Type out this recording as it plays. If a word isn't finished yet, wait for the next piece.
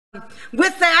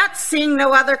With that, seeing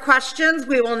no other questions,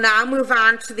 we will now move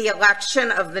on to the election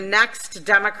of the next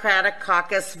Democratic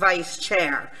Caucus Vice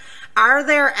Chair. Are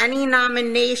there any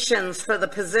nominations for the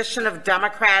position of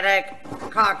Democratic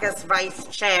Caucus Vice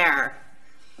Chair?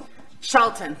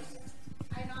 Shelton.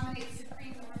 I nominate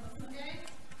Supreme Omokunde.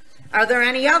 Are there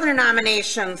any other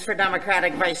nominations for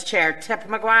Democratic Vice Chair? Tip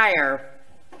McGuire.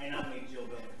 I nominate Jill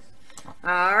Billings.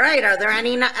 All right. Are there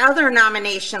any other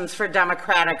nominations for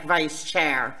Democratic Vice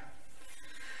Chair?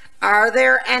 Are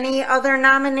there any other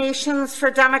nominations for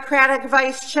Democratic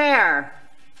Vice Chair?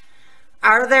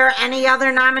 Are there any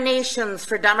other nominations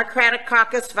for Democratic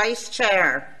Caucus Vice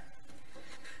Chair?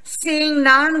 Seeing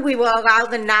none, we will allow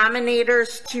the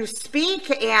nominators to speak,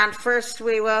 and first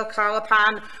we will call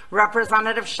upon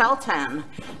Representative Shelton.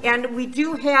 And we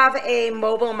do have a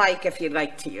mobile mic if you'd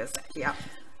like to use it. Yeah.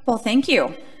 Well, thank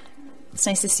you. It's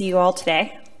nice to see you all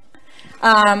today.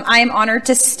 I am honored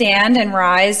to stand and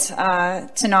rise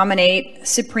to nominate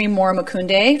Supreme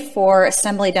Omokunde for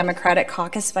Assembly Democratic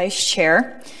Caucus Vice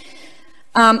Chair.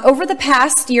 Over the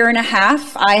past year and a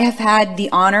half, I have had the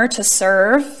honor to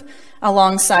serve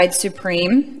alongside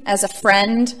Supreme as a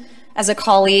friend, as a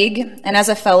colleague, and as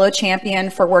a fellow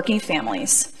champion for working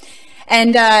families.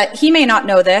 And he may not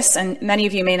know this, and many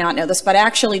of you may not know this, but I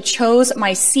actually chose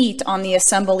my seat on the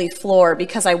assembly floor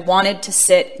because I wanted to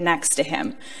sit next to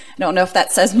him. I don't know if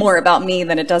that says more about me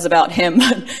than it does about him,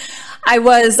 but I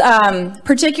was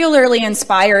particularly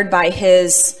inspired by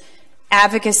his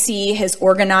advocacy, his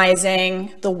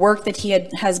organizing, the work that he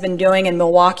has been doing in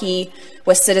Milwaukee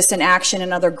with Citizen Action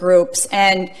and other groups.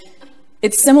 And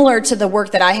it's similar to the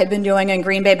work that I had been doing in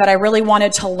Green Bay, but I really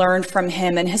wanted to learn from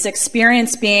him. And his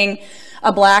experience being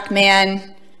a Black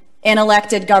man in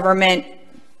elected government,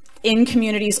 in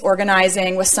communities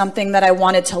organizing, was something that I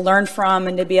wanted to learn from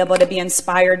and to be able to be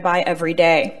inspired by every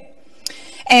day.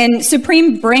 And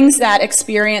Supreme brings that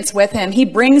experience with him. He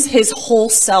brings his whole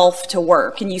self to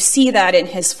work. And you see that in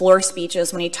his floor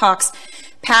speeches when he talks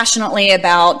passionately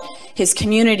about his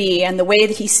community and the way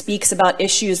that he speaks about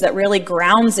issues that really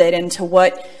grounds it into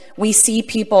what we see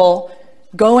people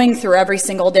going through every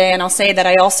single day. And I'll say that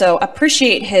I also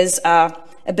appreciate his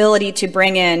ability to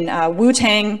bring in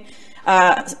Wu-Tang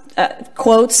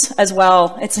quotes as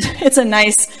well. It's a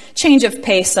nice change of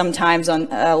pace sometimes on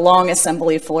long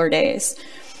assembly floor days.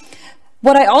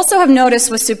 What I also have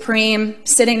noticed with Supreme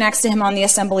sitting next to him on the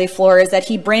assembly floor is that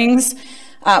he brings,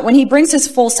 when he brings his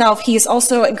full self, he's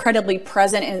also incredibly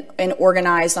present and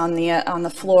organized on the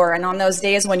floor. And on those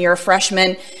days when you're a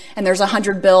freshman and there's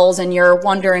 100 bills and you're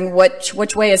wondering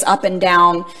which way is up and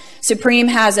down, Supreme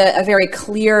has a very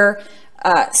clear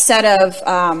set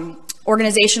of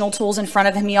organizational tools in front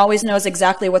of him. He always knows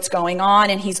exactly what's going on,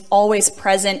 and he's always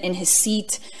present in his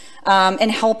seat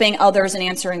and helping others and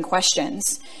answering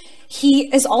questions. He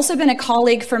has also been a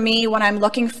colleague for me when I'm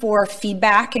looking for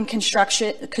feedback and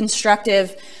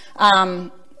constructive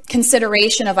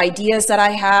consideration of ideas that I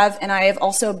have, and I have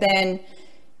also been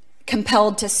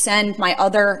compelled to send my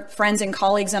other friends and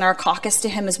colleagues in our caucus to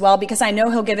him as well, because I know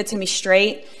he'll give it to me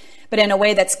straight, but in a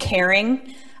way that's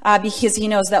caring, because he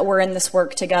knows that we're in this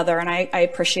work together, and I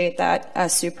appreciate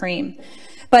that, Supreme.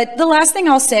 But the last thing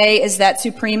I'll say is that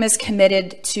Supreme is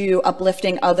committed to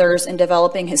uplifting others and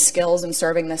developing his skills in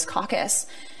serving this caucus.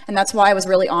 And that's why I was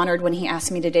really honored when he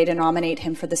asked me today to nominate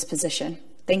him for this position.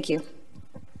 Thank you.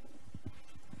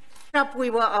 We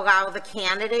will allow the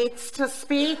candidates to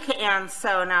speak, and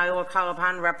so now I will call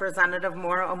upon Representative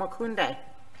Omokunde.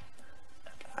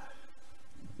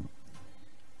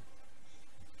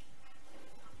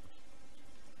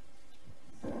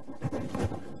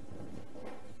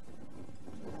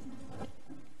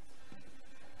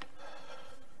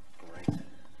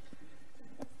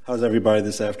 How's everybody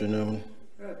this afternoon?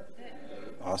 Good.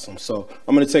 Awesome. So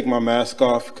I'm going to take my mask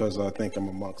off because I think I'm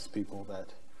amongst people that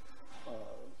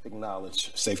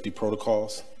acknowledge safety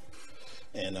protocols,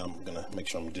 and I'm going to make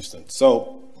sure I'm distant.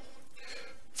 So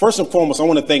first and foremost, I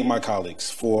want to thank my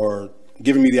colleagues for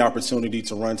giving me the opportunity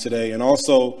to run today, and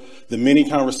also the many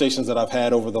conversations that I've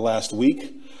had over the last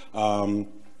week.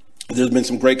 There's been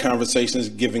some great conversations,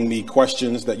 giving me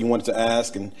questions that you wanted to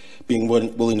ask and being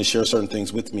willing to share certain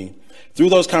things with me. Through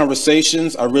those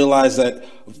conversations, I realized that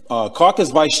caucus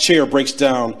vice chair breaks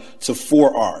down to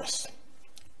 4 R's: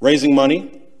 raising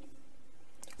money,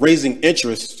 raising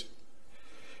interest,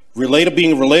 being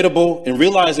relatable, and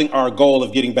realizing our goal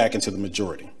of getting back into the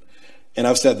majority. And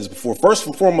I've said this before. First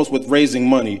and foremost, with raising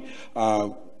money,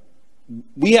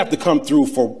 we have to come through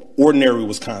for ordinary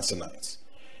Wisconsinites.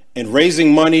 And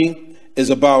raising money is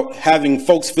about having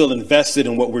folks feel invested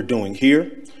in what we're doing here.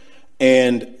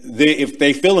 And if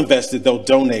they feel invested, they'll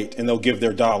donate and they'll give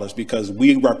their dollars because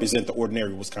we represent the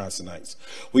ordinary Wisconsinites.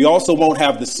 We also won't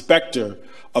have the specter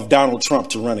of Donald Trump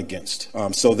to run against.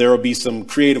 So there will be some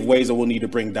creative ways that we'll need to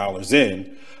bring dollars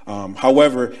in.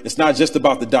 However, it's not just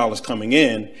about the dollars coming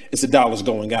in, it's the dollars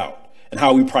going out and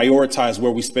how we prioritize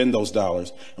where we spend those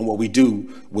dollars and what we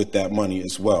do with that money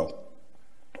as well.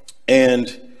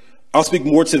 And I'll speak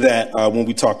more to that when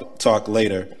we talk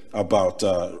later about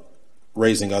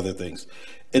raising other things.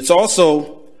 It's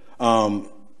also,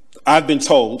 I've been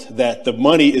told that the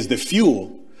money is the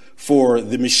fuel for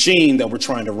the machine that we're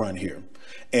trying to run here.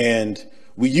 And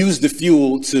we use the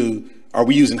fuel are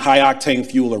we using high octane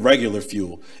fuel or regular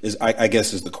fuel I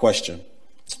guess is the question.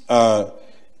 The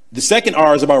second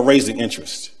R is about raising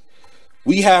interest.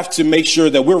 We have to make sure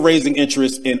that we're raising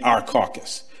interest in our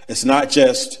caucus. It's not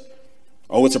just,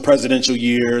 oh, it's a presidential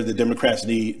year, the Democrats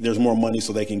there's more money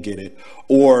so they can get it.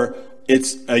 Or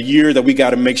it's a year that we got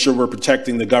to make sure we're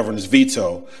protecting the governor's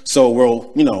veto. So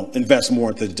we'll, invest more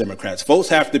into the Democrats. Folks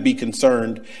have to be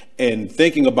concerned and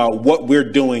thinking about what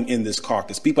we're doing in this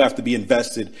caucus. People have to be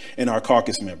invested in our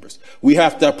caucus members. We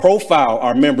have to profile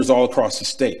our members all across the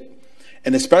state.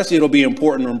 And especially it'll be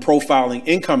important in profiling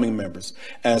incoming members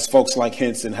as folks like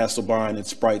Henson, Hasselbein, and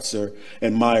Spreitzer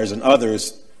and Myers and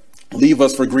others leave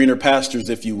us for greener pastures,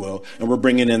 if you will, and we're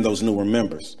bringing in those newer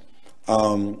members.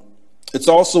 It's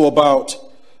also about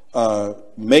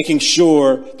making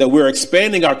sure that we're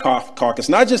expanding our caucus,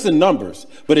 not just in numbers,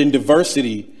 but in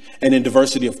diversity and in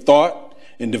diversity of thought,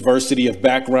 in diversity of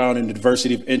background, and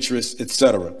diversity of interests, et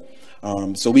cetera.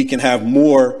 So we can have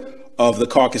more of the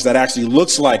caucus that actually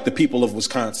looks like the people of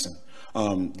Wisconsin,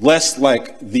 less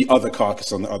like the other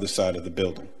caucus on the other side of the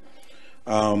building.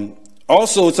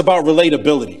 Also, it's about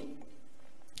relatability.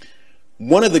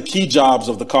 One of the key jobs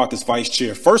of the caucus vice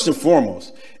chair, first and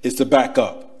foremost, is to back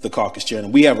up the caucus chair.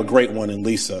 And we have a great one in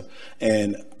Lisa.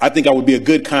 And I think I would be a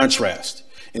good contrast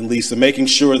in Lisa, making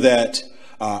sure that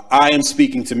I am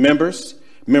speaking to members,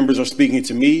 members are speaking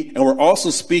to me, and we're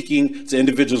also speaking to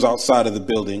individuals outside of the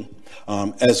building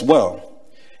as well.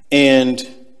 And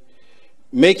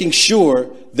making sure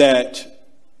that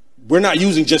we're not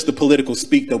using just the political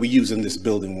speak that we use in this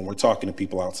building when we're talking to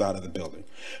people outside of the building.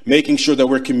 Making sure that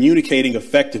we're communicating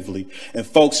effectively and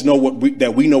folks know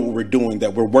that we know what we're doing,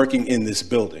 that we're working in this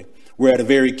building. We're at a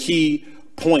very key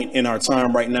point in our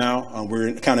time right now.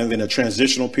 We're kind of in a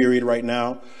transitional period right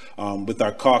now with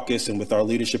our caucus and with our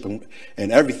leadership and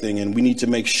everything. And we need to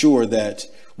make sure that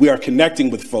we are connecting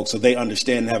with folks so they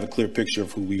understand and have a clear picture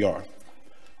of who we are.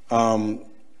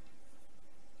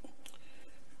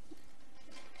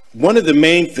 One of the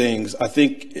main things, I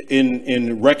think,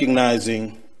 in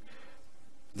recognizing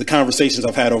the conversations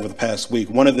I've had over the past week,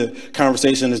 one of the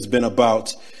conversations has been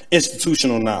about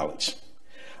institutional knowledge.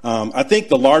 I think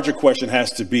the larger question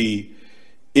has to be,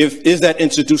 is that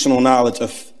institutional knowledge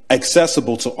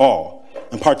accessible to all,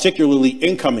 and particularly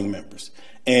incoming members?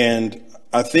 And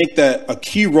I think that a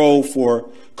key role for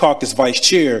caucus vice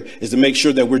chair is to make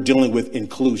sure that we're dealing with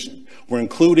inclusion. We're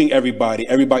including everybody.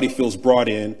 Everybody feels brought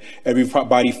in.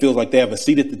 Everybody feels like they have a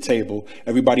seat at the table.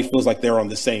 Everybody feels like they're on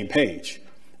the same page.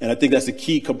 And I think that's a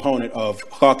key component of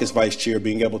caucus vice chair,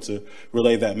 being able to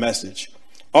relay that message.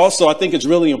 Also, I think it's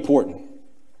really important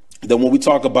that when we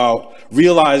talk about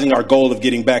realizing our goal of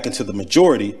getting back into the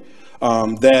majority,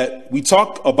 that we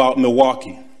talk about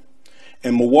Milwaukee.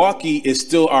 And Milwaukee is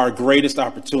still our greatest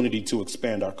opportunity to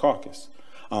expand our caucus.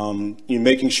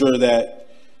 Making sure that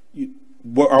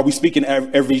are we speaking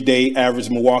everyday average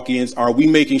Milwaukeeans? Are we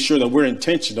making sure that we're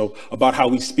intentional about how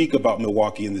we speak about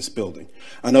Milwaukee in this building?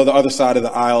 I know the other side of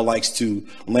the aisle likes to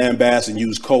lambast and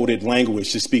use coded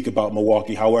language to speak about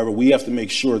Milwaukee. However, we have to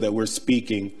make sure that we're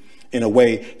speaking in a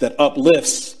way that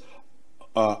uplifts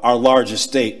our largest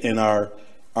state and our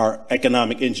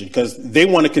economic engine, because they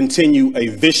want to continue a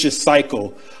vicious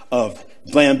cycle of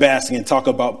lambasting and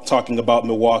talking about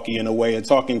Milwaukee in a way and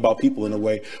talking about people in a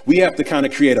way. We have to kind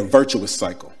of create a virtuous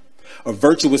cycle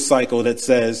that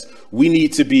says we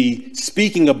need to be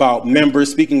speaking about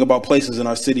members, speaking about places in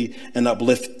our city, and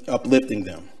uplifting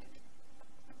them.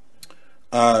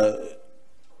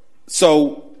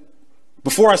 So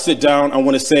before I sit down, I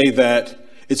want to say that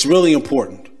it's really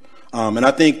important. And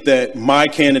I think that my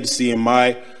candidacy and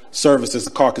my service as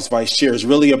the caucus vice chair is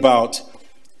really about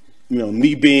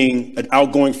me being an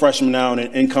outgoing freshman now and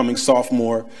an incoming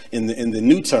sophomore in the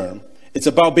new term. It's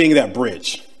about being that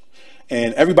bridge.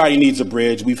 And everybody needs a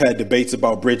bridge. We've had debates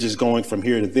about bridges going from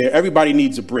here to there. Everybody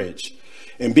needs a bridge.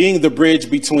 And being the bridge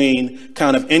between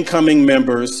kind of incoming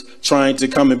members trying to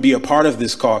come and be a part of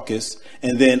this caucus,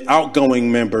 and then outgoing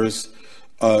members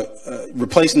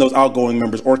replacing those outgoing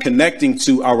members or connecting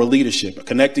to our leadership,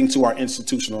 connecting to our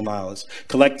institutional knowledge,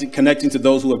 connecting to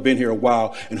those who have been here a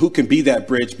while and who can be that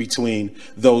bridge between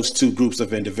those two groups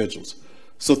of individuals.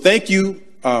 So thank you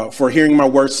for hearing my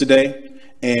words today,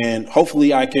 and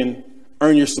hopefully I can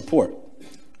earn your support.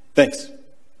 Thanks.